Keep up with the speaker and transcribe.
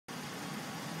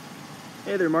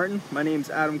Hey there Martin, my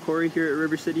name's Adam Corey here at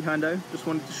River City Hyundai. Just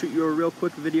wanted to shoot you a real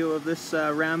quick video of this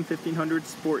Ram 1500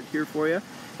 Sport here for you.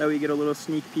 That way you get a little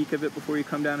sneak peek of it before you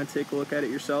come down and take a look at it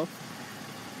yourself.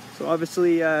 So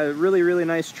obviously really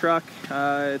nice truck.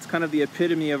 It's kind of the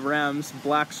epitome of Rams,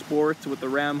 black sport with the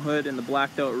Ram hood and the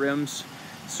blacked out rims.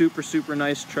 Super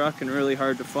nice truck and really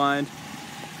hard to find.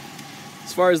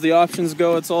 As far as the options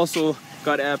go, it's also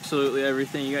got absolutely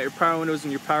everything. You got your power windows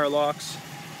and your power locks,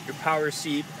 your power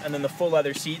seat, and then the full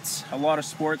leather seats. A lot of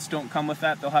sports don't come with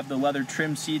that. They'll have the leather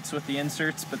trim seats with the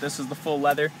inserts, but this is the full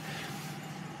leather.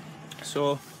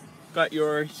 So got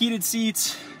your heated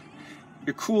seats,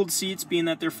 your cooled seats being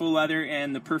that they're full leather,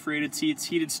 and the perforated seats,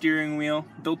 heated steering wheel,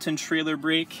 built-in trailer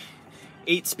brake,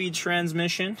 8-speed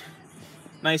transmission,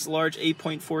 nice large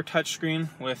 8.4 touchscreen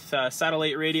with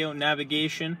satellite radio,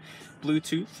 navigation,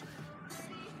 Bluetooth,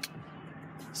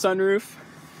 sunroof,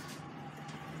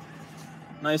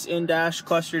 nice in-dash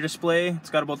cluster display.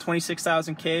 It's got about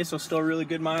 26,000 K, so still really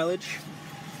good mileage.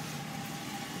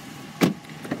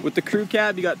 With the crew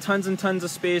cab, you got tons and tons of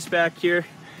space back here.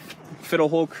 Fit a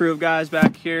whole crew of guys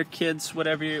back here, kids,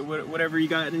 whatever you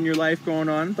got in your life going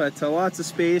on, but lots of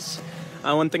space.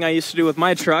 One thing I used to do with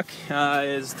my truck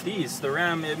is the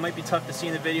Ram. It might be tough to see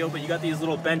in the video, but you got these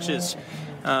little benches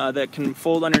that can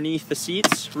fold underneath the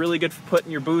seats. Really good for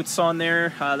putting your boots on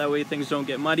there. That way things don't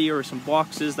get muddy, or some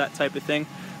boxes, that type of thing.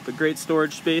 But great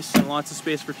storage space and lots of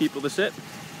space for people to sit.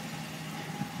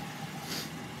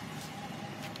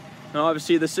 Now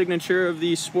obviously the signature of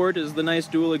the Sport is the nice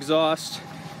dual exhaust.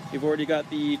 You've already got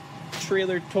the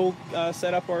trailer tow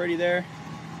set up already there.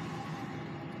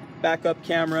 Backup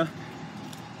camera.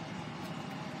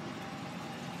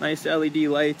 Nice LED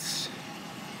lights.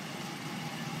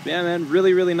 Yeah man,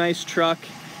 really nice truck.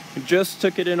 Just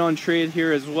took it in on trade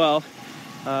here as well.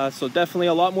 So definitely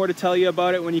a lot more to tell you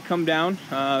about it when you come down.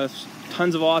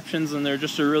 Tons of options, and they're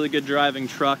just a really good driving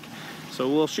truck. So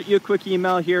we'll shoot you a quick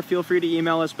email here. Feel free to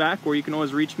email us back, or you can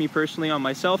always reach me personally on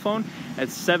my cell phone at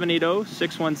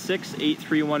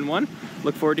 780-616-8311.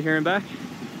 Look forward to hearing back.